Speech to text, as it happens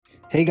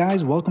Hey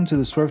guys, welcome to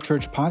the Swerve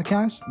Church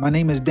podcast. My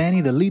name is Danny,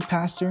 the lead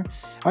pastor.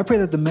 I pray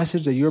that the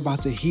message that you're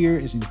about to hear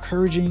is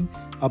encouraging,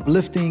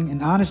 uplifting,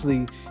 and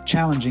honestly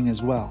challenging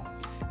as well.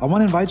 I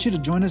want to invite you to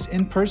join us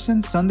in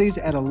person Sundays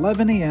at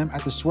 11 a.m.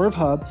 at the Swerve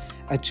Hub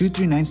at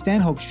 239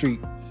 Stanhope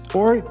Street,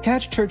 or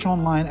catch church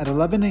online at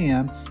 11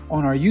 a.m.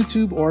 on our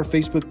YouTube or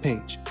Facebook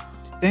page.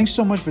 Thanks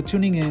so much for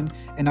tuning in,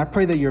 and I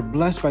pray that you're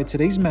blessed by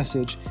today's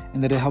message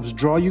and that it helps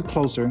draw you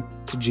closer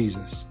to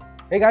Jesus.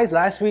 Hey guys,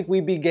 last week we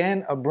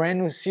began a brand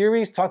new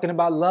series talking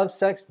about love,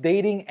 sex,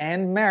 dating,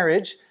 and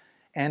marriage.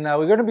 And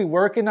we're going to be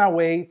working our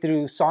way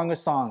through Song of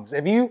Songs.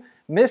 If you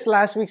missed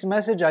last week's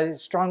message, I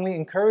strongly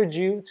encourage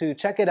you to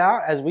check it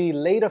out as we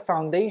laid a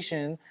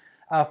foundation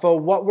for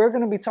what we're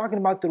going to be talking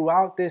about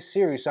throughout this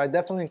series. So I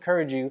definitely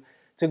encourage you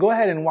to go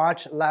ahead and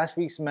watch last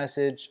week's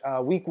message,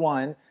 week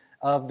 1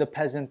 of The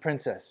Peasant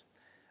Princess.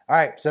 All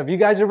right, so if you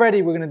guys are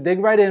ready, we're going to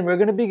dig right in. We're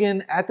going to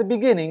begin at the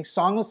beginning,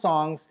 Song of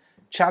Songs,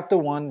 Chapter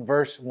 1,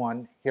 verse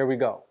 1. Here we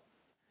go.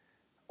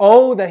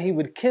 Oh, that he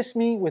would kiss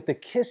me with the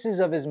kisses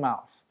of his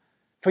mouth,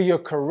 for your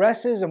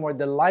caresses are more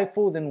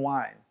delightful than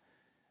wine.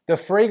 The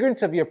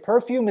fragrance of your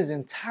perfume is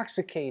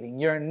intoxicating.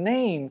 Your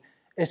name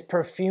is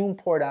perfume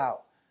poured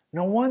out.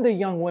 No wonder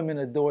young women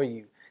adore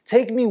you.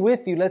 Take me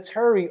with you. Let's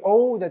hurry.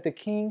 Oh, that the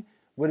king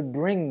would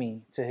bring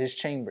me to his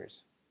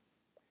chambers.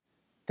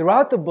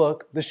 Throughout the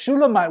book, the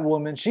Shulamite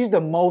woman, she's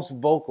the most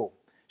vocal.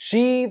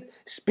 She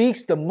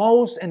speaks the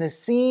most and is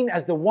seen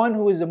as the one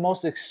who is the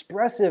most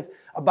expressive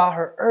about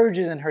her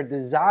urges and her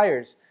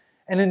desires.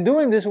 And in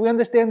doing this, we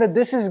understand that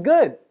this is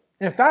good.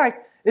 In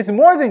fact, it's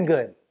more than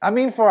good. I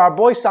mean, for our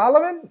boy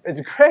Solomon,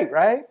 it's great,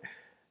 right?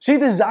 She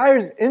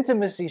desires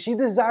intimacy. She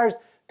desires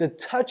the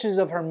touches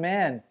of her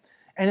man.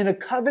 And in a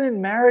covenant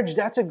marriage,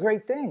 that's a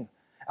great thing.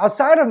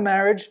 Outside of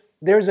marriage,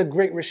 there's a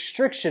great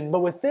restriction.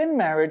 But within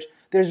marriage,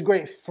 there's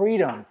great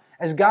freedom,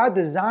 as God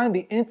designed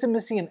the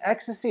intimacy and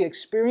ecstasy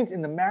experience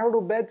in the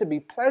marital bed to be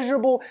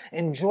pleasurable,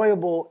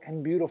 enjoyable,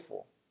 and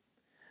beautiful.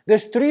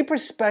 There's 3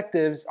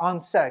 perspectives on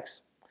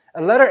sex.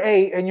 Letter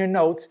A in your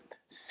notes,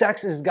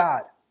 sex is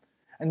God.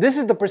 And this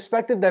is the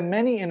perspective that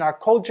many in our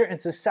culture and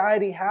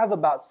society have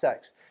about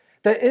sex.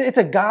 That it's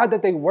a God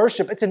that they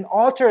worship. It's an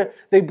altar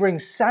they bring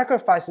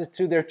sacrifices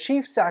to, their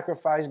chief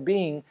sacrifice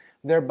being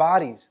their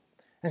bodies.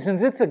 And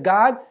since it's a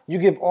God, you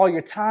give all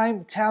your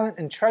time, talent,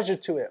 and treasure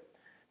to it.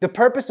 The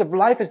purpose of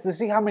life is to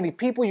see how many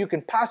people you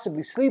can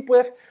possibly sleep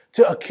with,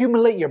 to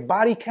accumulate your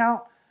body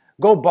count,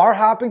 go bar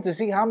hopping to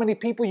see how many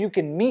people you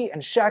can meet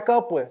and shack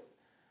up with,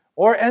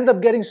 or end up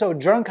getting so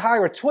drunk, high,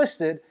 or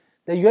twisted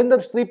that you end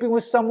up sleeping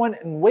with someone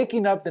and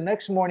waking up the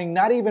next morning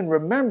not even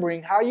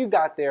remembering how you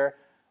got there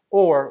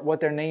or what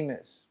their name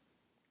is.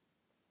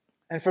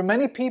 And for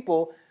many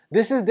people,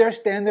 this is their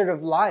standard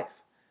of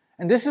life.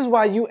 And this is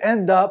why you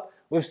end up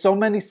with so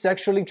many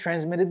sexually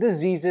transmitted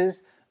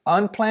diseases,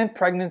 unplanned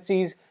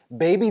pregnancies,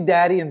 baby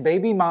daddy and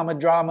baby mama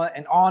drama,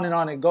 and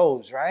on it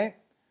goes, right?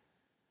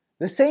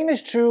 The same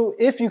is true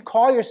if you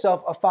call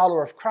yourself a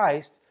follower of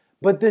Christ,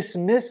 but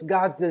dismiss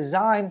God's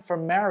design for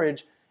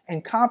marriage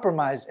and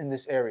compromise in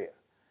this area.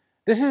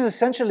 This is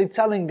essentially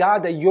telling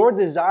God that your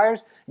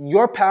desires,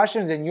 your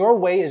passions, and your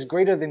way is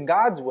greater than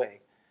God's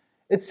way.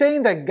 It's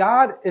saying that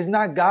God is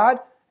not God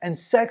and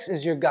sex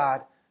is your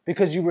God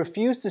because you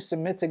refuse to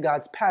submit to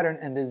God's pattern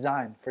and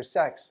design for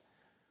sex.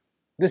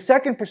 The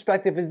second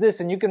perspective is this,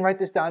 and you can write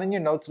this down in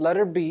your notes,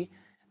 letter B,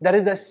 that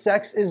is that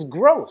sex is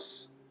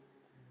gross.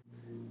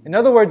 In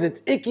other words,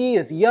 it's icky,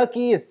 it's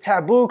yucky, it's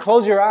taboo.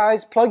 Close your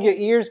eyes, plug your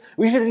ears.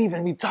 We shouldn't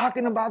even be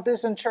talking about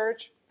this in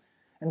church.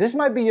 And this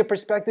might be your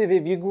perspective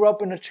if you grew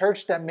up in a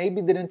church that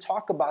maybe didn't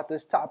talk about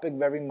this topic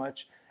very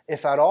much,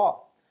 if at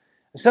all.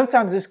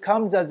 Sometimes this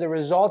comes as a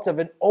result of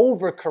an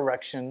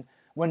overcorrection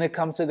when it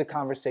comes to the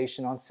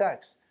conversation on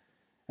sex.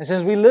 And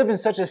since we live in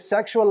such a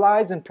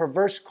sexualized and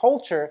perverse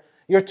culture,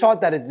 you're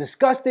taught that it's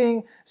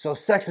disgusting, so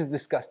sex is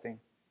disgusting.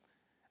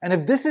 And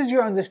if this is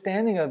your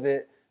understanding of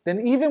it,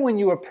 then even when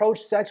you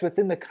approach sex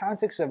within the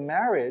context of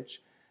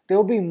marriage, there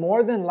will be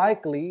more than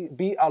likely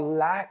be a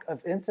lack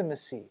of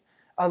intimacy,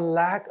 a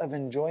lack of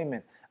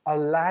enjoyment, a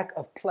lack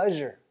of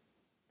pleasure.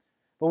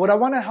 But what I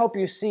want to help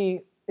you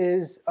see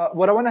is,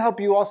 what I want to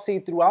help you all see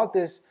throughout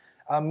this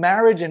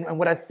marriage and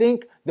what I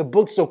think the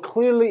book so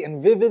clearly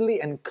and vividly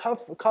and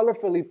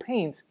colorfully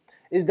paints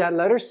is that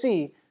letter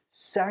C,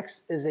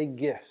 sex is a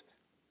gift.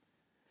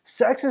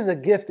 Sex is a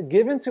gift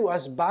given to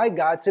us by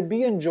God to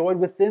be enjoyed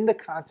within the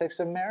context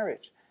of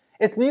marriage.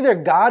 It's neither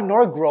God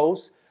nor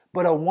gross,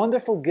 but a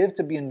wonderful gift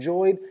to be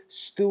enjoyed,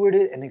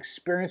 stewarded, and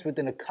experienced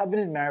within a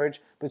covenant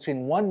marriage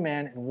between one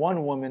man and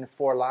one woman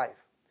for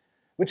life.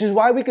 Which is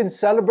why we can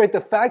celebrate the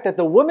fact that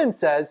the woman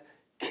says,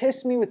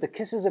 "Kiss me with the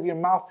kisses of your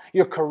mouth.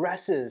 Your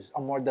caresses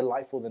are more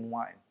delightful than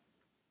wine."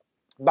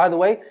 By the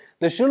way,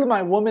 the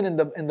Shulamite woman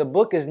in the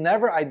book is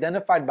never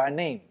identified by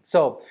name.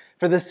 So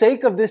for the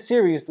sake of this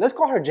series, let's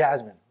call her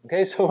Jasmine.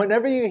 Okay, so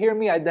whenever you hear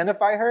me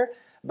identify her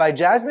by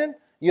Jasmine,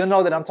 you'll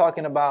know that I'm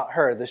talking about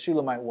her, the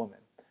Shulamite woman.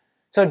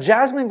 So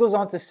Jasmine goes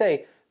on to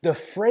say, "The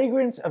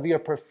fragrance of your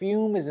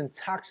perfume is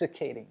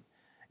intoxicating.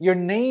 Your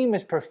name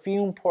is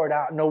perfume poured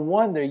out. No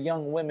wonder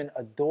young women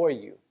adore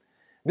you.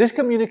 This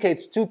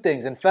communicates two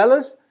things. And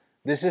fellas,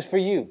 this is for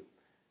you.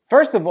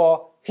 First of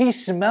all, he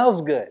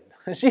smells good.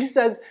 She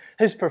says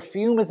his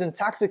perfume is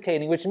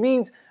intoxicating, which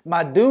means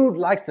my dude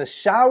likes to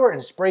shower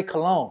and spray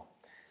cologne.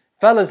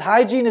 Fellas,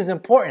 hygiene is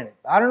important.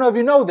 I don't know if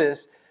you know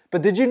this,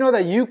 but did you know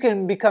that you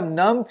can become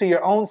numb to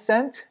your own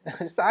scent?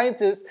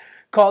 Scientists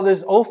call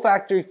this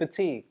olfactory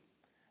fatigue.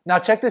 Now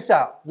check this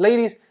out.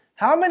 Ladies,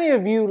 how many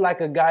of you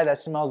like a guy that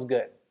smells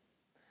good?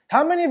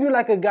 How many of you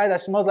like a guy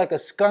that smells like a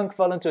skunk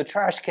fell into a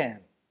trash can?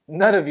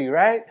 None of you,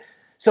 right?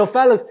 So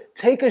fellas,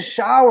 take a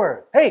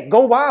shower. Hey,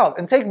 go wild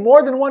and take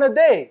more than one a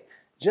day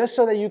just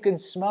so that you can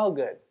smell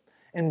good.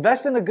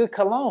 Invest in a good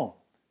cologne.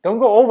 Don't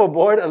go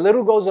overboard. A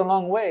little goes a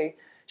long way.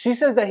 She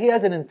says that he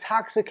has an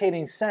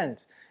intoxicating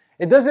scent.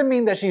 It doesn't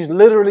mean that she's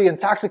literally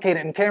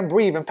intoxicated and can't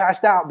breathe and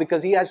passed out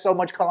because he has so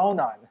much cologne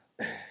on.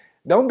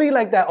 Don't be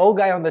like that old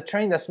guy on the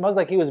train that smells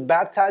like he was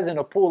baptized in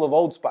a pool of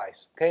Old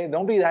Spice. Okay?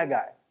 Don't be that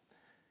guy.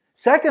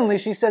 Secondly,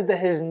 she says that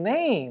his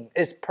name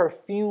is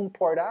perfume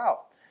poured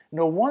out.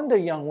 No wonder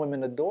young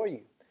women adore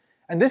you.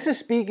 And this is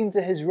speaking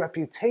to his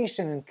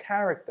reputation and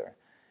character.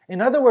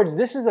 In other words,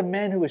 this is a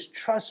man who is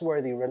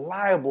trustworthy,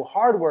 reliable,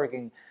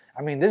 hardworking.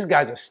 I mean, this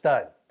guy's a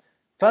stud.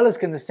 Fellas,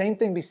 can the same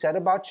thing be said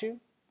about you?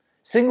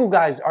 Single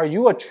guys, are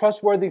you a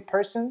trustworthy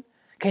person?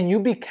 Can you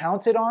be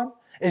counted on?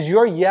 Is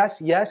your yes,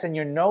 yes, and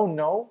your no,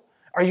 no?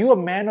 Are you a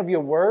man of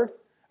your word?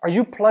 Are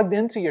you plugged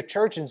into your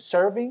church and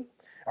serving?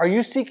 Are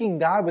you seeking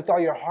God with all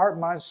your heart,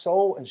 mind,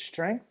 soul, and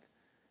strength?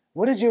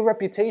 What is your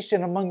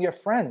reputation among your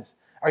friends?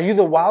 Are you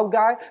the wild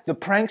guy, the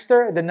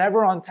prankster, the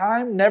never on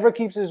time, never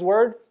keeps his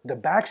word, the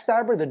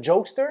backstabber, the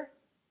jokester?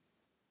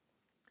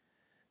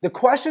 The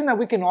question that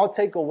we can all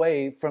take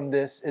away from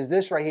this is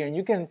this right here, and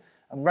you can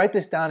write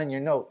this down in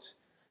your notes.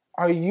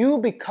 Are you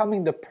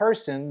becoming the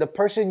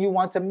person you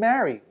want to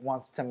marry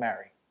wants to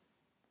marry?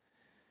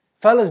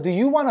 Fellas, do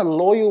you want a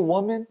loyal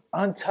woman,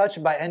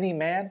 untouched by any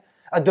man,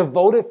 a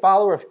devoted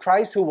follower of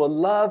Christ who will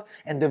love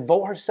and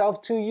devote herself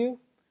to you?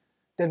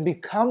 Then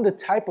become the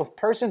type of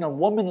person a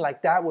woman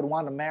like that would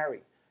want to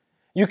marry.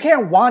 You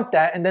can't want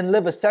that and then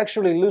live a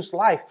sexually loose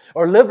life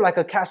or live like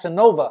a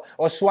Casanova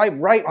or swipe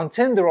right on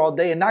Tinder all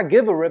day and not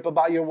give a rip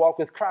about your walk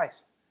with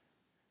Christ.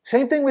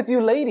 Same thing with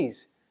you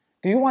ladies.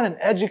 Do you want an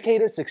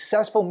educated,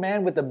 successful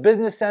man with a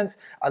business sense,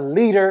 a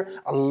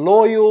leader, a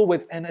loyal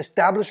with an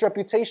established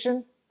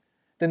reputation?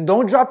 Then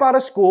don't drop out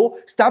of school,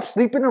 stop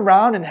sleeping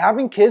around and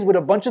having kids with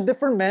a bunch of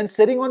different men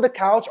sitting on the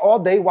couch all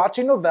day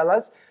watching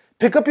novellas.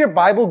 Pick up your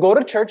Bible, go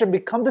to church, and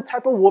become the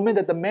type of woman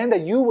that the man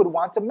that you would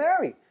want to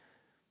marry.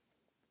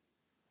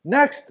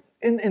 Next,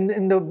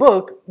 in the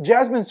book,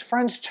 Jasmine's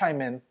friends chime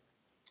in,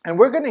 and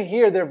we're going to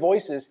hear their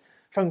voices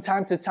from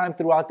time to time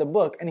throughout the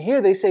book. And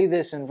here they say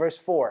this in verse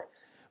 4.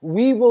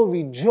 We will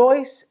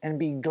rejoice and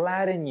be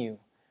glad in you.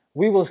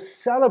 We will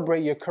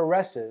celebrate your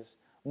caresses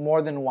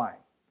more than wine.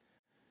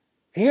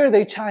 Here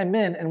they chime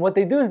in, and what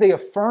they do is they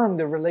affirm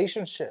the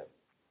relationship.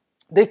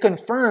 They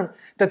confirm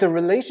that the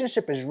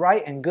relationship is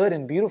right and good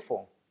and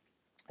beautiful.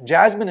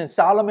 Jasmine and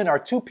Solomon are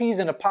two peas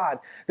in a pod.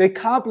 They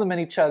complement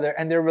each other,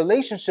 and their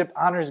relationship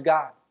honors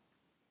God.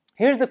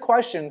 Here's the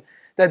question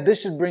that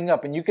this should bring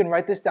up, and you can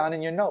write this down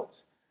in your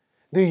notes.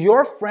 Do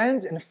your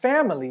friends and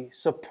family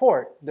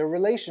support their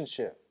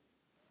relationship?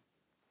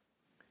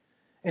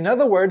 In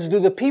other words, do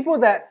the people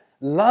that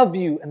love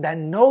you and that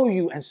know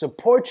you and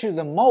support you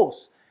the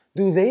most,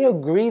 do they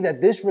agree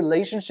that this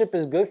relationship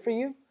is good for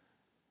you?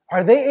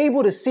 Are they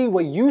able to see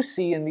what you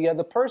see in the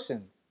other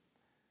person?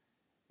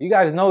 You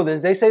guys know this.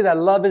 They say that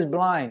love is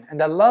blind and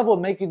that love will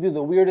make you do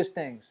the weirdest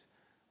things.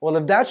 Well,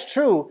 if that's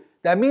true,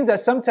 that means that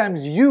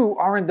sometimes you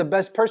aren't the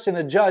best person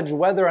to judge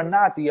whether or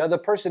not the other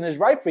person is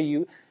right for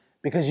you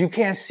because you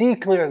can't see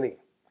clearly.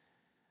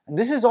 And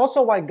this is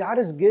also why God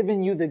has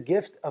given you the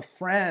gift of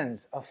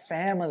friends, of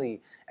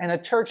family, and a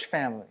church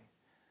family.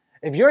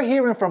 If you're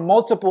hearing from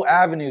multiple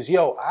avenues,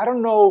 I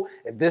don't know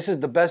if this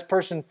is the best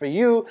person for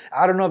you.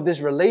 I don't know if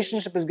this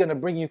relationship is going to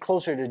bring you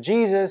closer to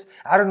Jesus.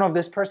 I don't know if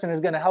this person is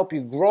going to help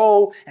you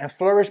grow and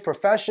flourish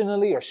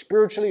professionally or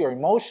spiritually or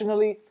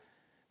emotionally.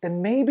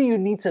 Then maybe you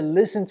need to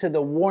listen to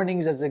the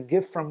warnings as a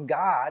gift from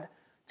God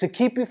to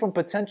keep you from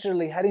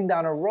potentially heading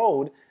down a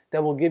road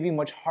that will give you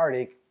much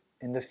heartache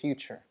in the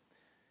future.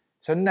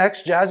 So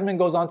next, Jasmine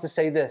goes on to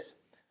say this.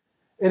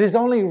 It is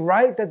only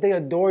right that they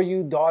adore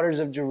you, daughters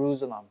of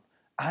Jerusalem.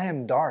 I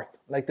am dark,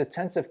 like the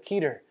tents of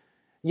Kedar,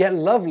 yet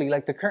lovely,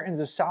 like the curtains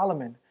of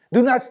Solomon.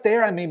 Do not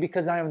stare at me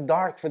because I am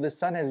dark, for the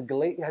sun has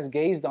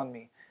gazed on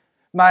me.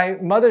 My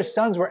mother's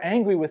sons were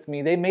angry with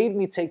me. They made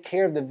me take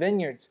care of the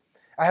vineyards.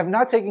 I have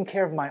not taken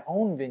care of my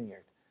own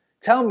vineyard.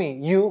 Tell me,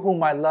 you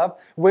whom I love,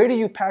 where do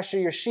you pasture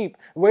your sheep?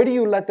 Where do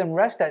you let them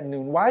rest at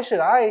noon? Why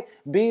should I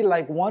be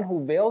like one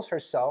who veils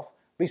herself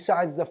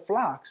besides the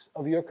flocks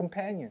of your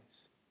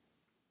companions?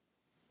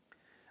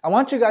 I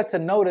want you guys to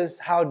notice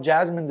how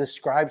Jasmine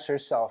describes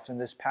herself in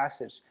this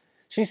passage.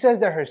 She says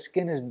that her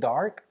skin is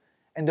dark,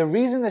 and the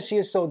reason that she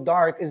is so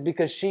dark is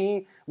because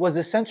she was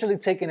essentially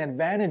taken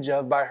advantage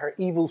of by her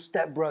evil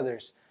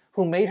stepbrothers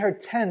who made her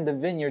tend the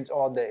vineyards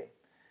all day.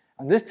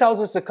 And this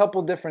tells us a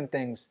couple different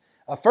things.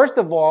 First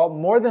of all,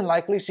 more than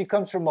likely, she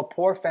comes from a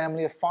poor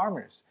family of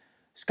farmers.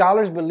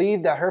 Scholars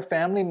believe that her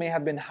family may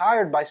have been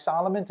hired by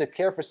Solomon to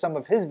care for some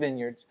of his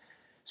vineyards,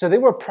 so they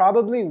were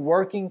probably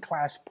working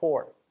class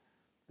poor.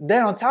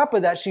 Then on top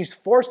of that, she's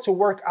forced to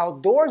work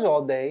outdoors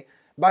all day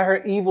by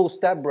her evil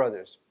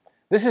stepbrothers.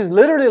 This is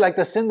literally like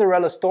the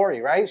Cinderella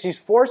story, right? She's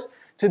forced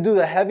to do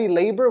the heavy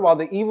labor while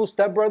the evil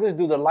stepbrothers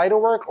do the lighter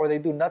work, or they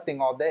do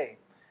nothing all day.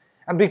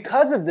 And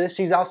because of this,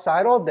 she's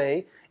outside all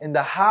day in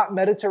the hot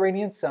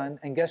Mediterranean sun,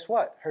 and guess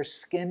what? Her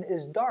skin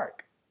is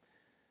dark.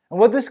 And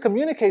what this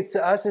communicates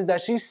to us is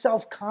that she's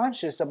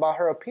self-conscious about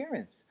her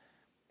appearance.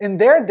 In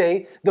their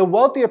day, the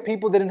wealthier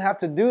people didn't have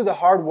to do the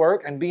hard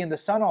work and be in the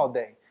sun all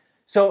day.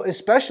 So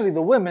especially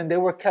the women, they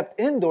were kept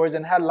indoors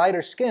and had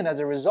lighter skin as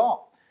a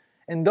result.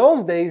 In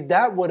those days,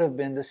 that would have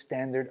been the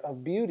standard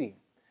of beauty.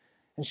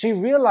 And she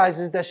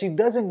realizes that she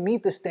doesn't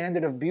meet the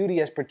standard of beauty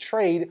as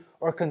portrayed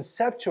or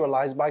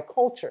conceptualized by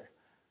culture.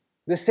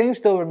 The same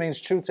still remains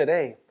true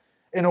today.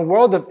 In a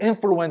world of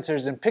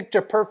influencers and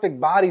picture-perfect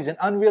bodies and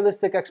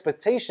unrealistic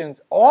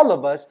expectations, all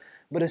of us,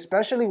 but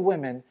especially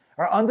women,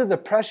 are under the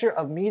pressure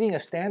of meeting a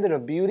standard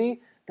of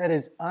beauty that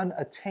is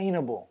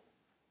unattainable.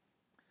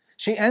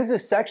 She ends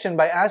this section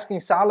by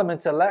asking Solomon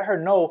to let her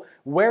know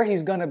where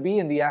he's going to be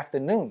in the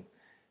afternoon.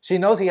 She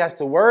knows he has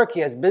to work, he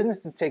has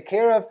business to take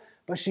care of,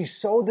 but she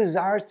so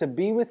desires to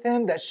be with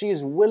him that she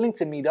is willing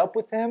to meet up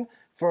with him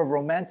for a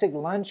romantic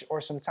lunch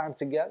or some time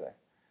together.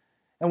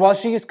 And while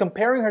she is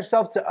comparing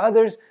herself to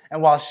others,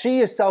 and while she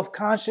is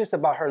self-conscious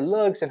about her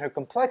looks and her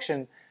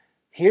complexion,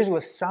 here's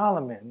what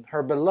Solomon,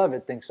 her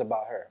beloved, thinks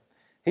about her.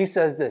 He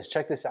says this,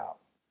 check this out.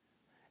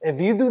 If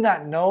you do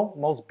not know,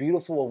 most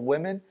beautiful of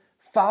women,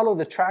 follow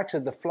the tracks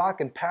of the flock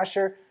and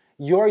pasture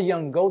your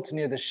young goats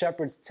near the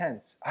shepherd's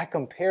tents. I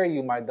compare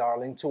you, my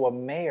darling, to a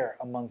mare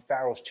among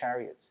Pharaoh's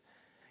chariots.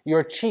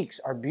 Your cheeks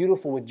are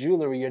beautiful with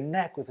jewelry, your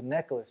neck with a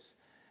necklace.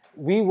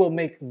 We will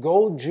make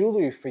gold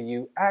jewelry for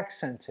you,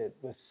 accented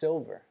with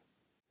silver.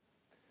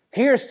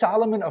 Here,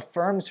 Solomon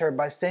affirms her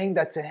by saying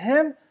that to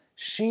him,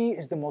 she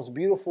is the most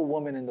beautiful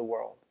woman in the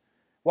world.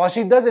 While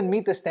she doesn't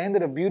meet the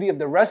standard of beauty of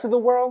the rest of the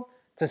world,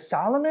 to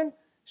Solomon,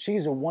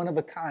 she's a one of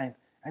a kind,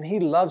 and he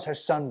loves her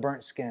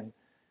sunburnt skin.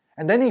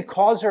 And then he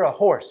calls her a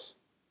horse.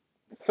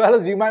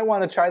 Fellas, you might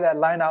want to try that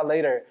line out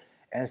later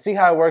and see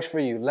how it works for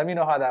you. Let me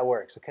know how that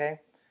works, okay?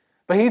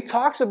 But he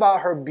talks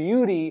about her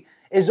beauty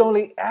is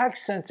only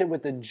accented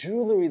with the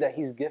jewelry that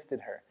he's gifted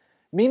her.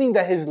 Meaning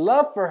that his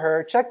love for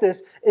her, check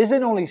this,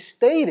 isn't only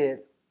stated,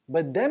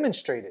 but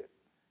demonstrated.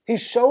 He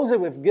shows it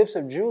with gifts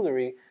of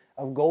jewelry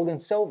of gold and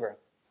silver.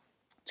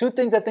 Two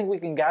things I think we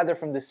can gather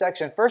from this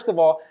section. First of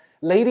all,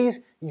 ladies,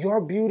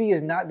 your beauty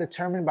is not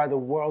determined by the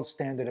world's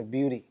standard of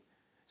beauty.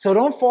 So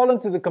don't fall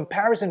into the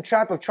comparison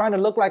trap of trying to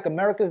look like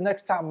America's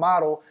Next Top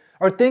Model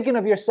or thinking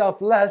of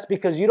yourself less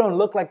because you don't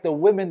look like the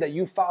women that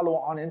you follow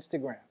on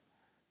Instagram.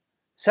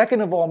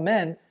 Second of all,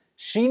 men,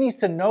 she needs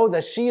to know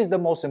that she is the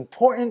most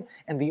important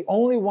and the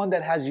only one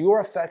that has your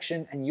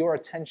affection and your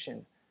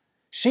attention.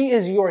 She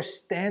is your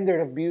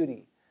standard of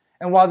beauty.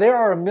 And while there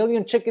are a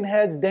million chicken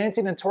heads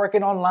dancing and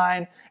twerking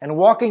online and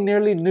walking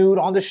nearly nude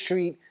on the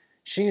street,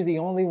 she's the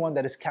only one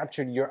that has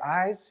captured your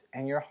eyes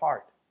and your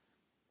heart.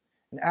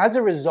 And as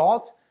a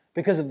result,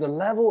 because of the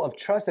level of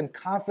trust and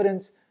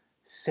confidence,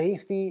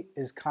 safety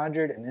is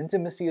conjured and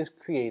intimacy is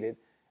created.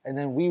 And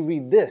then we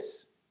read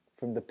this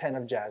from the pen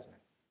of Jasmine.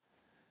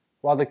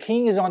 While the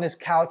king is on his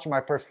couch,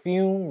 my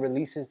perfume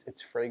releases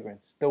its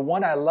fragrance. The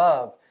one I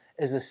love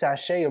is a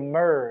sachet of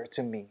myrrh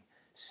to me,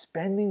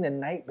 spending the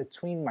night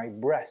between my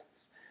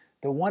breasts.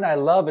 The one I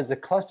love is a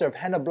cluster of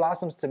henna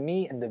blossoms to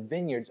me in the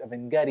vineyards of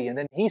En-Gedi. And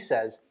then he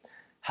says,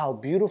 how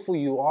beautiful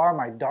you are,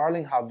 my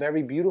darling, how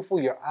very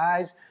beautiful. Your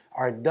eyes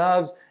are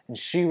doves. And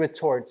she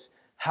retorts,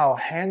 how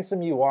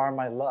handsome you are,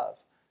 my love.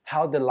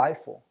 How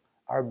delightful.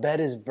 Our bed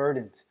is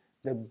verdant.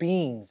 The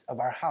beams of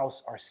our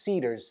house are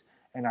cedars,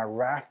 and our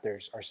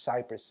rafters are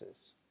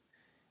cypresses.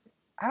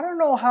 I don't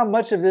know how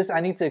much of this I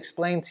need to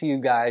explain to you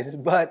guys,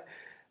 but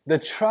the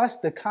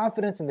trust, the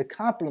confidence, and the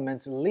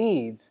compliments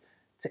leads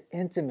to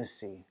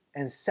intimacy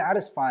and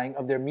satisfying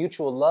of their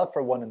mutual love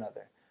for one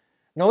another.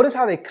 Notice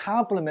how they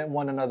compliment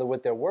one another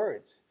with their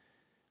words.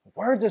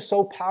 Words are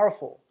so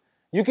powerful.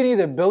 You can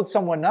either build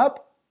someone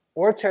up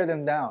or tear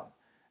them down.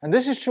 And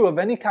this is true of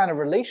any kind of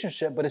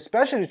relationship, but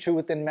especially true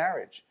within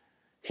marriage.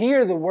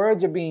 Here, the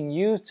words are being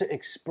used to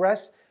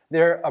express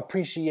their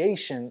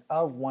appreciation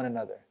of one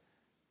another.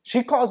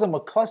 She calls them a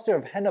cluster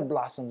of henna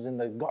blossoms in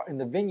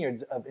the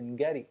vineyards of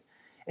En-Gedi.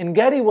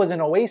 En-Gedi was an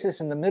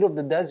oasis in the middle of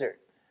the desert.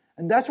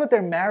 And that's what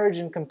their marriage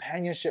and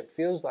companionship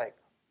feels like.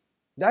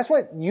 That's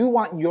what you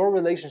want your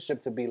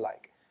relationship to be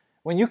like.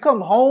 When you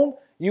come home,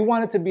 you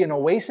want it to be an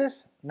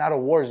oasis, not a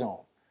war zone.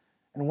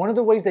 And one of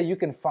the ways that you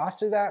can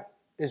foster that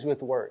is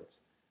with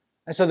words.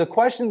 And so the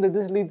question that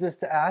this leads us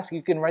to ask,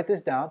 you can write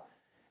this down,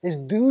 is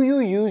do you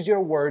use your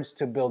words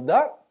to build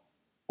up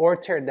or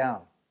tear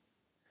down?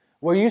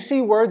 Where you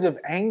see words of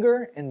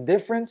anger,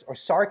 indifference, or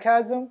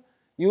sarcasm,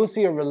 You will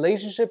see a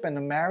relationship and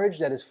a marriage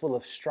that is full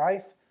of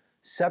strife,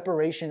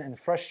 separation, and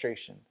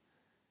frustration.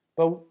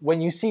 But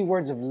when you see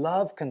words of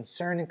love,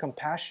 concern, and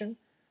compassion,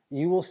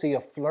 you will see a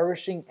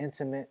flourishing,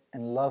 intimate,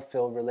 and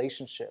love-filled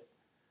relationship.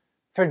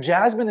 For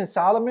Jasmine and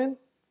Solomon,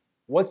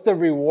 what's the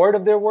reward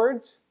of their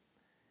words?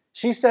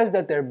 She says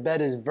that their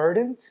bed is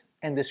verdant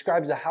and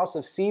describes a house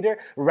of cedar,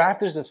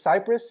 rafters of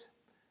cypress.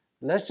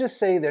 Let's just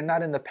say they're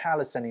not in the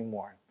palace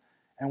anymore.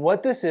 And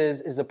what this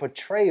is a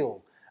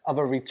portrayal of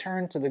a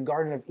return to the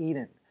Garden of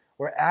Eden,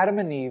 where Adam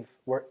and Eve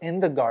were in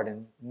the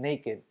garden,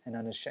 naked and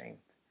unashamed.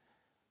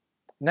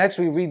 Next,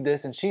 we read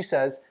this, and she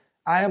says,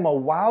 I am a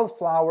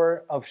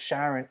wildflower of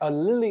Sharon, a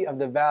lily of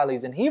the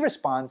valleys. And he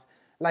responds,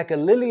 like a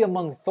lily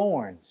among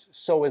thorns,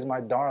 so is my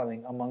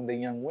darling among the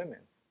young women.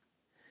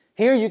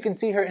 Here you can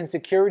see her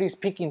insecurities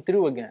peeking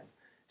through again.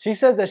 She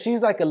says that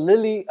she's like a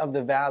lily of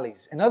the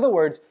valleys. In other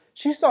words,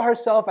 she saw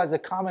herself as a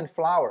common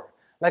flower,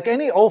 like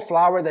any old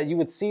flower that you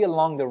would see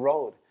along the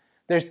road.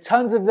 There's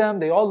tons of them.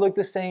 They all look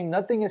the same.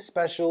 Nothing is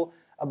special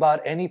about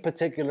any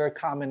particular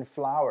common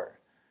flower.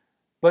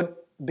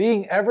 But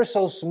being ever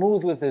so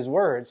smooth with his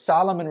words,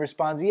 Solomon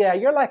responds, yeah,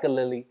 you're like a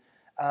lily,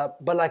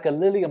 but like a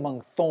lily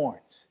among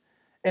thorns.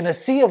 In a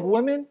sea of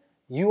women,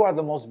 you are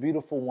the most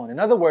beautiful one. In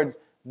other words,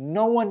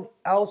 no one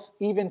else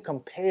even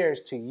compares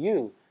to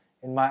you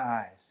in my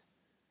eyes.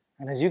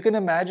 And as you can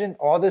imagine,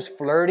 all this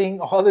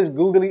flirting, all this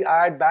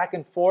googly-eyed back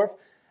and forth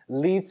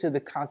leads to the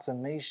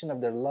consummation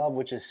of their love,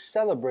 which is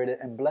celebrated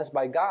and blessed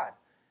by God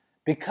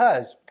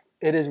because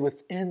it is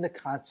within the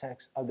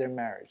context of their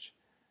marriage.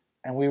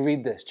 And we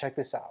read this. Check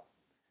this out.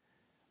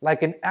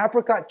 Like an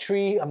apricot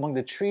tree among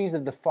the trees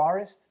of the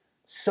forest,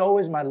 so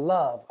is my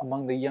love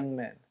among the young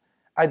men.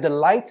 I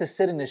delight to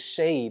sit in his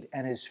shade,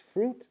 and his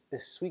fruit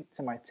is sweet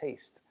to my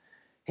taste.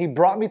 He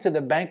brought me to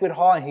the banquet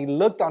hall, and he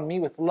looked on me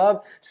with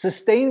love,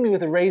 sustained me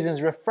with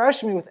raisins,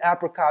 refreshed me with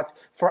apricots,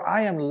 for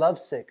I am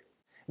lovesick.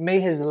 May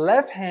his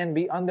left hand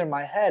be under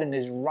my head, and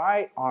his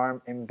right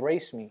arm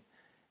embrace me.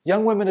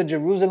 Young women of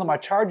Jerusalem, I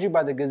charge you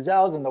by the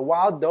gazelles and the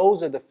wild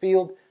does of the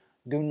field,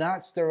 do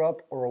not stir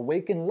up or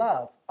awaken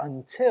love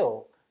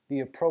until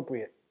the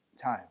appropriate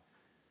time.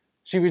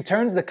 She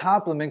returns the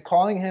compliment,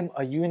 calling him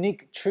a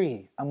unique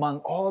tree among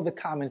all the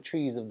common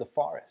trees of the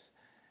forest.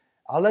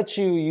 I'll let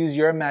you use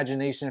your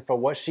imagination for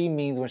what she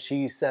means when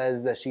she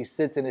says that she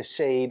sits in his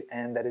shade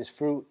and that his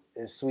fruit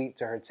is sweet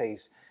to her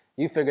taste.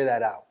 You figure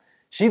that out.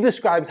 She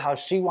describes how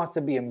she wants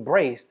to be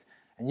embraced,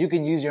 and you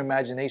can use your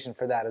imagination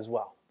for that as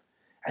well.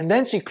 And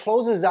then she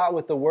closes out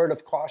with the word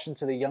of caution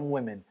to the young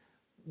women.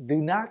 Do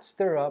not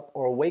stir up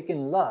or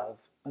awaken love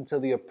until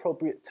the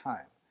appropriate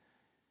time.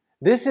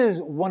 This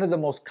is one of the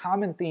most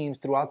common themes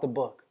throughout the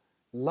book.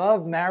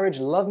 Love, marriage,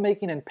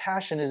 lovemaking, and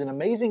passion is an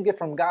amazing gift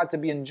from God to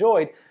be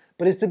enjoyed,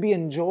 but it's to be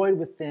enjoyed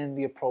within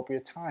the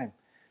appropriate time.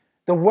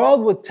 The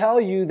world would tell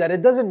you that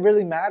it doesn't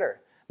really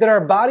matter, that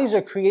our bodies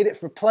are created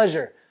for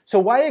pleasure. So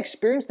why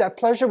experience that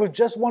pleasure with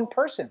just one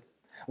person?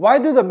 Why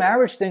do the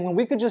marriage thing when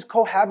we could just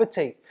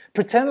cohabitate,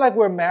 pretend like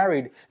we're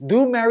married,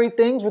 do married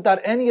things without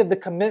any of the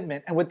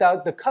commitment and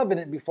without the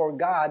covenant before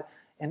God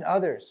and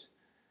others?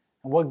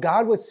 And what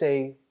God would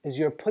say is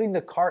you're putting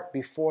the cart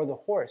before the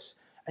horse,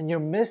 and you're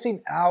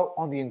missing out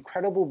on the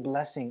incredible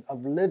blessing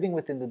of living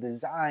within the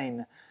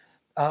design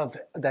of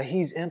that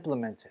He's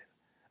implemented.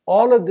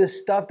 All of this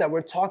stuff that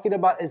we're talking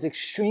about is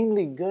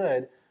extremely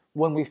good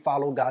when we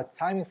follow God's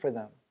timing for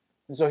them.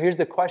 And so here's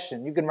the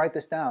question. You can write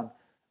this down.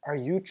 Are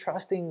you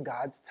trusting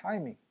God's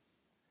timing?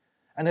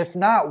 And if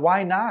not,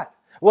 why not?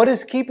 What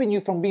is keeping you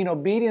from being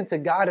obedient to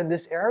God in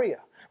this area?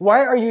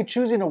 Why are you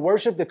choosing to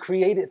worship the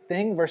created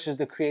thing versus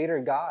the Creator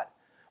God?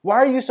 Why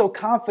are you so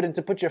confident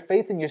to put your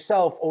faith in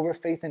yourself over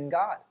faith in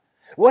God?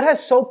 What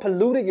has so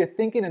polluted your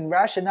thinking and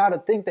rationale to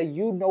think that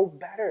you know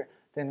better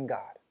than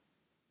God?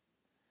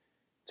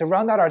 To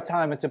round out our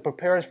time and to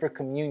prepare us for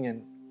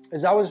communion,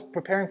 as I was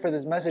preparing for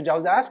this message, I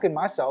was asking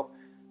myself,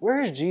 where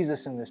is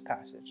Jesus in this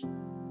passage?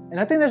 And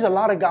I think there's a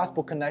lot of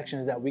gospel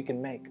connections that we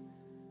can make.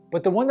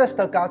 But the one that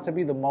stuck out to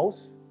me the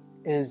most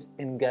is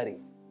En-Gedi.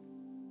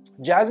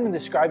 Jasmine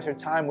describes her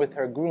time with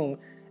her groom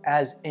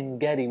as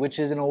En-Gedi, which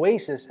is an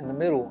oasis in the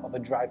middle of a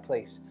dry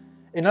place.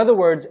 In other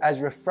words, as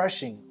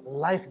refreshing,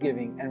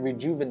 life-giving, and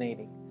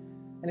rejuvenating.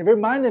 And it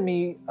reminded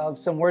me of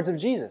some words of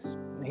Jesus.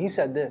 He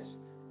said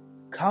this,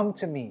 "Come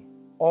to me,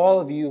 all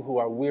of you who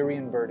are weary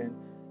and burdened,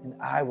 and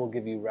I will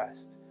give you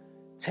rest.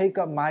 Take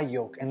up my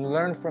yoke and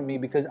learn from me,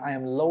 because I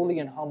am lowly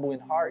and humble in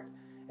heart,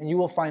 and you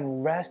will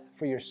find rest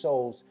for your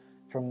souls,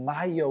 for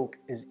my yoke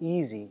is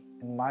easy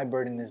and my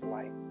burden is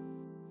light."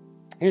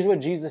 Here's what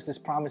Jesus is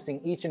promising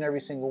each and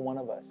every single one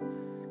of us.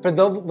 For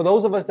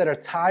those of us that are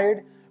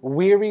tired,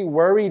 weary,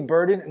 worried,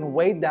 burdened, and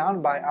weighed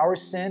down by our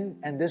sin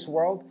and this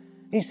world,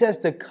 He says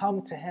to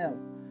come to Him.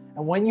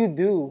 And when you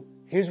do,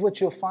 here's what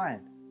you'll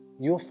find.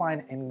 You'll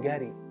find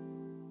En-Gedi.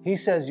 He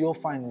says you'll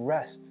find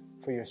rest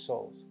for your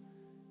souls.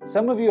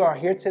 Some of you are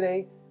here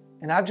today,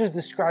 and I've just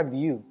described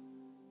you.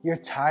 You're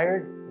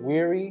tired,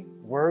 weary,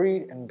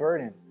 worried, and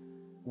burdened.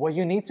 What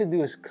you need to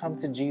do is come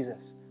to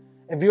Jesus.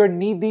 If you're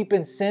knee-deep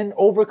in sin,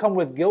 overcome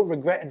with guilt,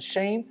 regret, and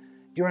shame,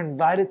 you're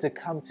invited to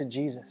come to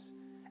Jesus.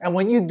 And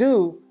when you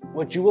do,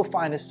 what you will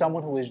find is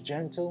someone who is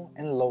gentle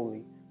and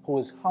lowly, who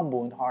is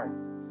humble in heart.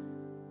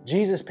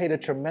 Jesus paid a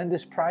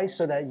tremendous price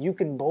so that you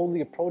can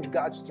boldly approach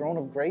God's throne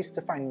of grace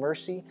to find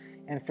mercy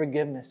and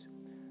forgiveness.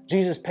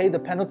 Jesus paid the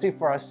penalty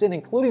for our sin,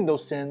 including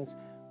those sins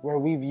where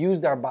we've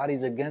used our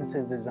bodies against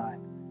His design.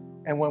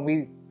 And when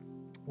we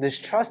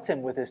distrust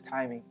Him with His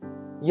timing,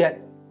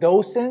 yet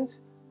those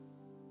sins,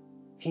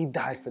 He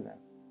died for them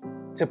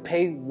to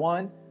pay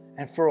one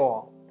and for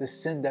all the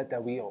sin debt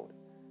that we owed.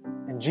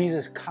 And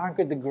Jesus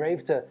conquered the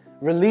grave to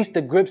release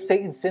the grip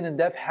Satan, sin, and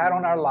death had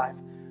on our life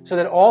so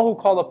that all who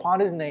call upon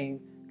His name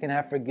can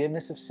have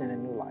forgiveness of sin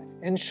and new life.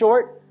 In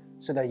short,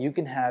 so that you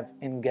can have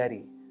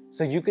En-Gedi,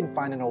 so you can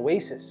find an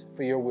oasis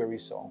for your weary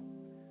soul.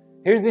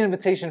 Here's the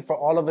invitation for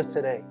all of us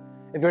today.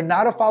 If you're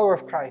not a follower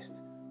of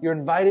Christ, you're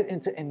invited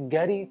into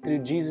En-Gedi through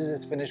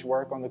Jesus' finished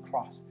work on the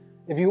cross.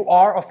 If you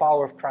are a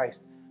follower of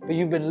Christ, but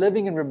you've been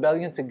living in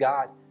rebellion to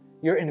God,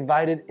 you're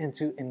invited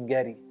into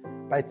En-Gedi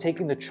by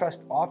taking the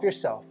trust off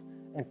yourself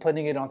and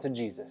putting it onto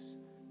Jesus.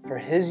 For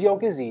His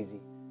yoke is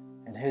easy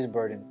and His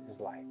burden is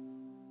light.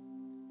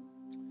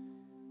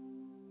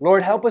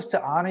 Lord, help us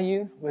to honor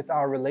You with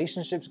our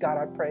relationships, God,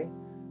 I pray.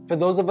 For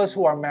those of us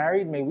who are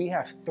married, may we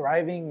have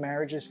thriving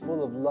marriages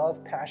full of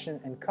love, passion,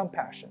 and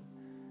compassion.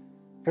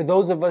 For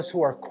those of us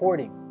who are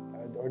courting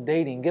or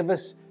dating, give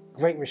us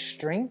great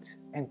restraint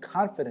and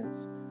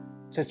confidence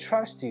to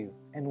trust You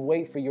and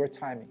wait for Your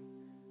timing.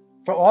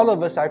 For all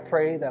of us, I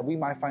pray that we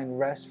might find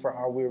rest for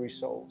our weary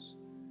souls.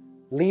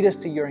 Lead us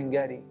to Your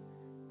En-Gedi,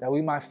 that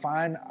we might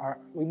find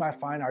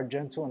our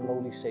gentle and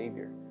lowly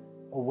Savior,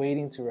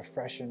 awaiting to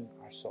refreshen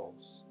our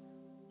souls.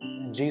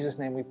 In Jesus'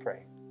 name we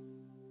pray.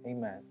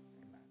 Amen.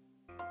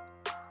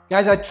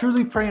 Guys, I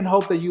truly pray and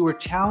hope that you were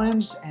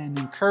challenged and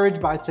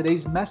encouraged by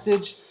today's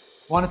message.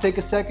 I want to take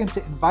a second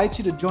to invite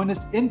you to join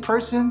us in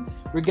person.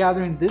 We're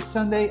gathering this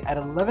Sunday at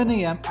 11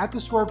 a.m. at the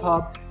Swerve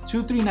Hub,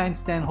 239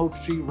 Stanhope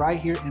Street, right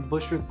here in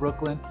Bushwick,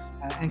 Brooklyn.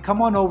 And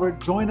come on over,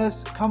 join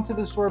us, come to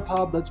the Swerve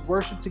Hub. Let's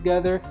worship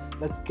together.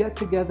 Let's get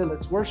together.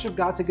 Let's worship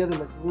God together.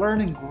 Let's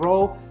learn and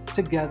grow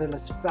together.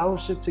 Let's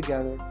fellowship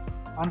together.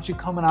 Why don't you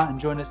come on out and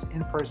join us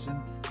in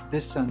person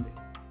this Sunday?